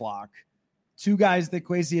Blacklock, two guys that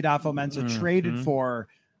Kwesi Adolfo-Mensah traded for,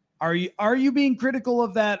 are you being critical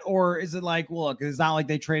of that, or is it like, well, look, it's not like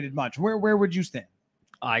they traded much? Where would you stand?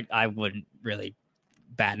 I wouldn't really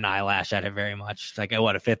bat an eyelash at it very much. Like,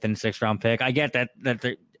 what, a 5th and 6th round pick? I get that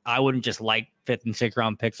I wouldn't just like 5th and 6th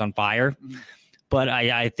round picks on fire, but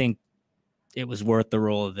I think it was worth the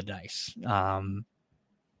roll of the dice.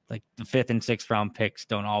 Like, the 5th and 6th round picks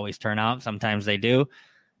don't always turn out. Sometimes they do.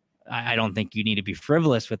 I don't think you need to be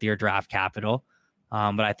frivolous with your draft capital.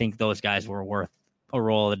 But I think those guys were worth a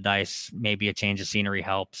roll of the dice. Maybe a change of scenery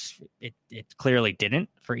helps. It clearly didn't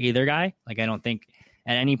for either guy. Like, I don't think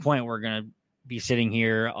at any point we're going to be sitting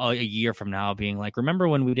here a year from now being like, remember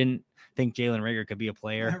when we didn't think Jalen Reagor could be a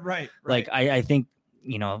player? Right. Like, I think,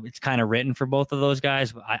 it's kind of written for both of those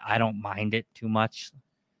guys, but I don't mind it too much.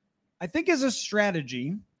 I think as a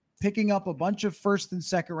strategy, picking up a bunch of 1st and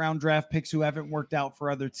 2nd round draft picks who haven't worked out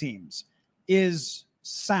for other teams is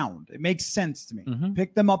sound. It makes sense to me.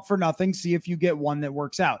 Pick them up for nothing. See if you get one that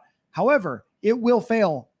works out. However, it will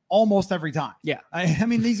fail almost every time. Yeah. I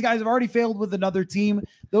mean, these guys have already failed with another team.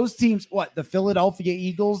 Those teams, the Philadelphia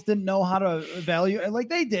Eagles didn't know how to evaluate. Like,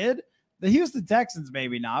 they did. The Houston Texans,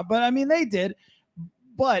 maybe not, but I mean, they did.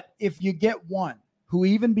 But if you get one who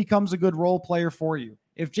even becomes a good role player for you,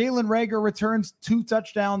 if Jalen Reagor returns 2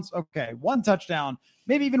 touchdowns, okay, 1 touchdown,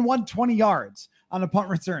 maybe even 120 yards on a punt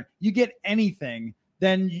return, you get anything,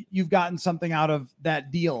 then you've gotten something out of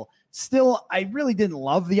that deal. Still, I really didn't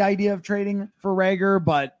love the idea of trading for Reagor,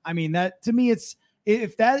 but I mean, that to me,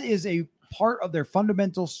 if that is a part of their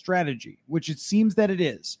fundamental strategy, which it seems that it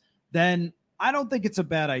is, then I don't think it's a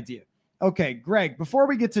bad idea. Okay, Greg, before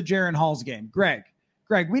we get to Jaren Hall's game, Greg,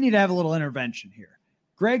 we need to have a little intervention here.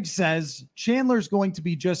 Greg says Chandler's going to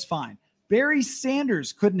be just fine. Barry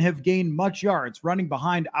Sanders couldn't have gained much yards running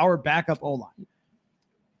behind our backup O-line.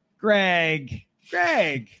 Greg,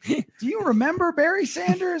 do you remember Barry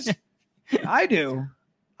Sanders? I do.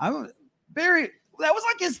 Barry, that was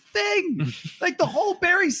like his thing. Like, the whole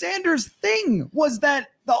Barry Sanders thing was that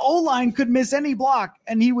the O-line could miss any block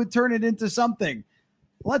and he would turn it into something.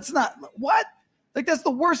 What? Like, that's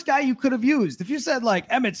the worst guy you could have used. If you said like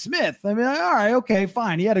Emmitt Smith, I mean, all right, okay,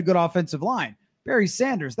 fine. He had a good offensive line. Barry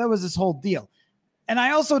Sanders, that was his whole deal. And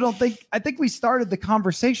I also I think we started the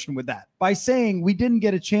conversation with that by saying we didn't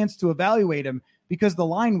get a chance to evaluate him because the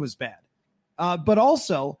line was bad. But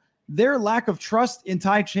also, their lack of trust in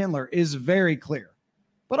Ty Chandler is very clear.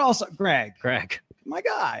 But also, Greg, my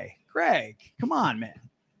guy, Greg, come on, man.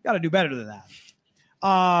 Got to do better than that.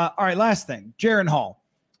 All right, last thing, Jaren Hall.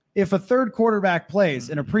 If a third quarterback plays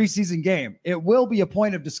in a preseason game, it will be a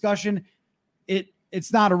point of discussion.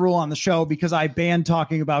 It's not a rule on the show because I banned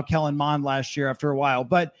talking about Kellen Mond last year after a while.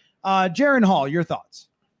 But Jaren Hall, your thoughts?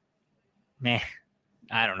 Man,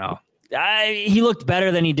 I don't know. He looked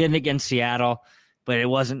better than he did against Seattle, but it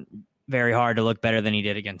wasn't very hard to look better than he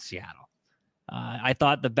did against Seattle. I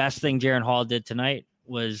thought the best thing Jaren Hall did tonight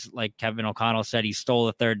was, like Kevin O'Connell said, he stole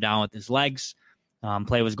the 3rd down with his legs.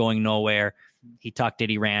 Play was going nowhere. He tucked it.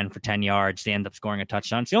 He ran for 10 yards. They ended up scoring a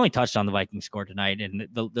touchdown. It's the only touchdown the Vikings scored tonight, and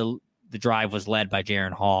the drive was led by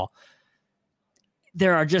Jaren Hall.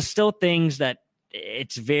 There are just still things that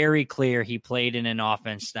it's very clear he played in an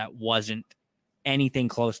offense that wasn't anything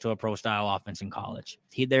close to a pro-style offense in college.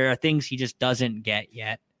 There are things he just doesn't get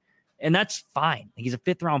yet, and that's fine. He's a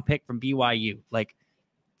 5th-round pick from BYU. Like,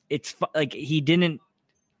 it's like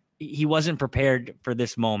he wasn't prepared for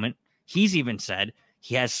this moment. He's even said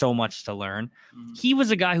he has so much to learn. He was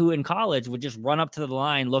a guy who in college would just run up to the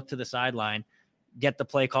line, look to the sideline, get the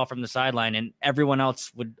play call from the sideline, and everyone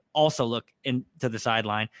else would also look into the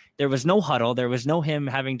sideline. There was no huddle. There was no him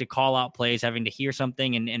having to call out plays, having to hear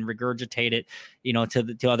something and regurgitate it,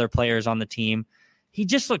 to other players on the team. he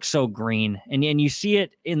just looks so green. And you see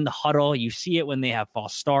it in the huddle. You see it when they have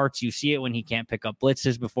false starts. You see it when he can't pick up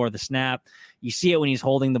blitzes before the snap. You see it when he's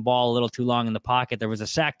holding the ball a little too long in the pocket. There was a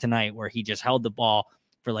sack tonight where he just held the ball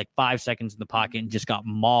for like 5 seconds in the pocket and just got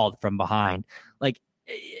mauled from behind. Like,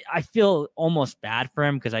 I feel almost bad for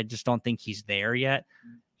him because I just don't think he's there yet.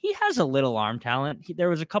 He has a little arm talent. There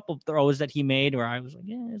was a couple of throws that he made where I was like,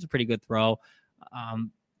 yeah, it's a pretty good throw.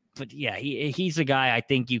 But yeah, he's a guy I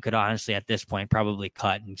think you could honestly at this point probably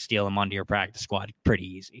cut and steal him onto your practice squad pretty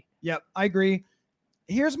easy. Yep, I agree.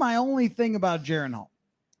 Here's my only thing about Jaren Hall.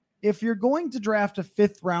 If you're going to draft a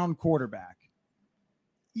 5th round quarterback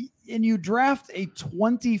and you draft a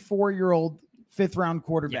 24-year-old 5th round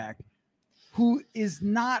quarterback who is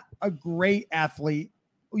not a great athlete,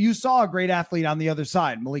 you saw a great athlete on the other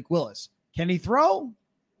side, Malik Willis. Can he throw?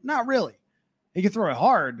 Not really. He can throw it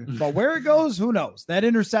hard, but where it goes, who knows? That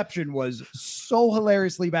interception was so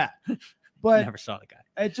hilariously bad. But never saw the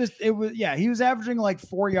guy. He was averaging like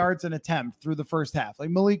 4 yards an attempt through the first half. Like,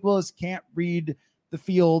 Malik Willis can't read the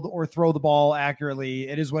field or throw the ball accurately.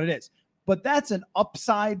 It is what it is. But that's an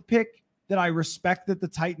upside pick that I respect that the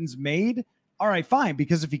Titans made. All right, fine,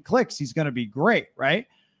 because if he clicks, he's going to be great, right?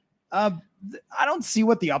 I don't see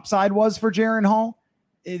what the upside was for Jaren Hall.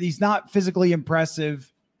 He's not physically impressive.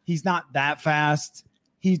 He's not that fast.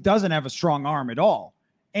 He doesn't have a strong arm at all.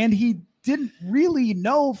 And he didn't really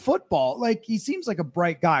know football. Like, he seems like a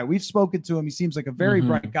bright guy. We've spoken to him. He seems like a very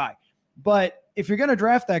bright guy. But if you're going to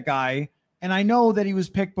draft that guy, and I know that he was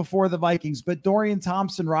picked before the Vikings, but Dorian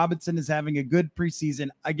Thompson-Robinson is having a good preseason.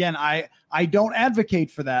 Again, I don't advocate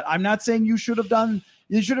for that. I'm not saying you should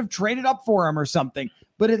have traded up for him or something,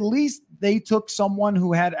 but at least they took someone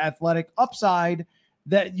who had athletic upside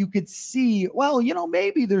that you could see, well,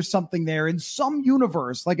 maybe there's something there in some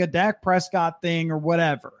universe, like a Dak Prescott thing or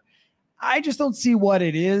whatever. I just don't see what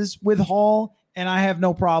it is with Hall, and I have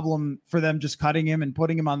no problem for them just cutting him and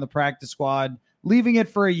putting him on the practice squad, leaving it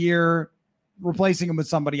for a year, replacing him with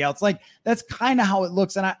somebody else. Like, that's kind of how it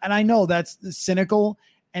looks. And I know that's cynical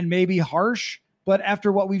and maybe harsh, but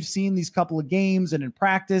after what we've seen these couple of games and in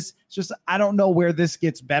practice, it's just, I don't know where this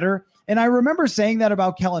gets better. And I remember saying that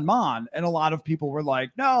about Kellen Mond, and a lot of people were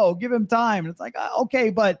like, no, give him time. And it's like, okay,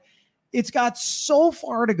 but it's got so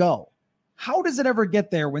far to go. How does it ever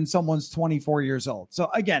get there when someone's 24 years old? So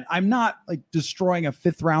again, I'm not like destroying a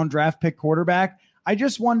 5th round draft pick quarterback. I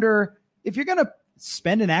just wonder if you're going to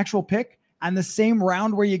spend an actual pick on the same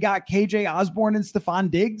round where you got KJ Osborne and Stephon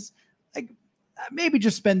Diggs, like, maybe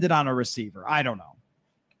just spend it on a receiver. I don't know.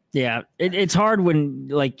 Yeah. It's hard when,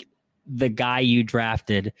 like, the guy you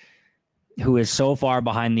drafted, who is so far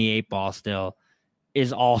behind the 8 ball still,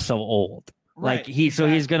 is also old. Right, like, he's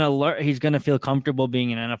going to learn, he's going to feel comfortable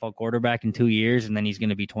being an NFL quarterback in 2 years, and then he's going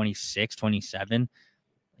to be 26, 27.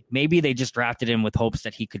 Maybe they just drafted him with hopes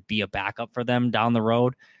that he could be a backup for them down the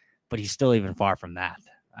road, but he's still even far from that.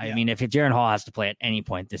 I mean, if Jaren Hall has to play at any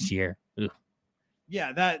point this year.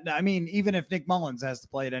 Yeah, even if Nick Mullins has to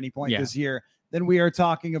play at any point this year, then we are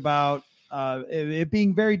talking about it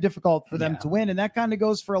being very difficult for them to win. And that kind of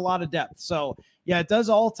goes for a lot of depth. So, yeah, it does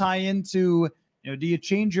all tie into, do you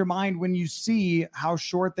change your mind when you see how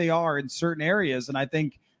short they are in certain areas? And I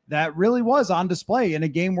think that really was on display in a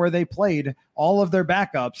game where they played all of their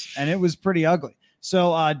backups, and it was pretty ugly.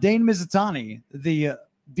 So Dane Mizutani, the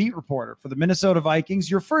beat reporter for the Minnesota Vikings,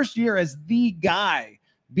 your first year as the guy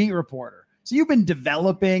beat reporter. So you've been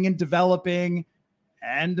developing and covering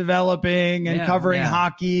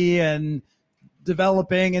hockey and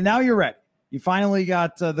developing, and now you're ready. You finally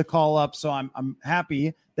got the call up. So I'm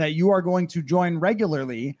happy that you are going to join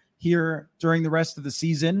regularly here during the rest of the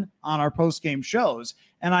season on our post-game shows.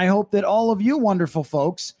 And I hope that all of you wonderful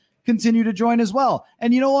folks continue to join as well.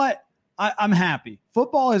 And you know what? I'm happy.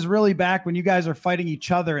 Football is really back when you guys are fighting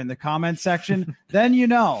each other in the comment section. Then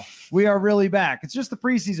we are really back. It's just the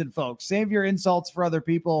preseason, folks. Save your insults for other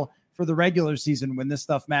people for the regular season when this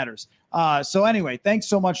stuff matters. So anyway, thanks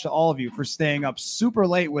so much to all of you for staying up super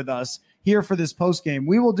late with us here for this postgame.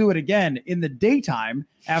 We will do it again in the daytime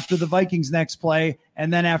after the Vikings next play,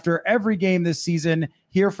 and then after every game this season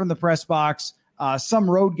here from the press box, some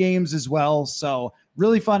road games as well. So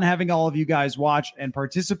really fun having all of you guys watch and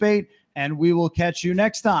participate. And we will catch you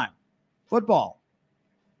next time. Football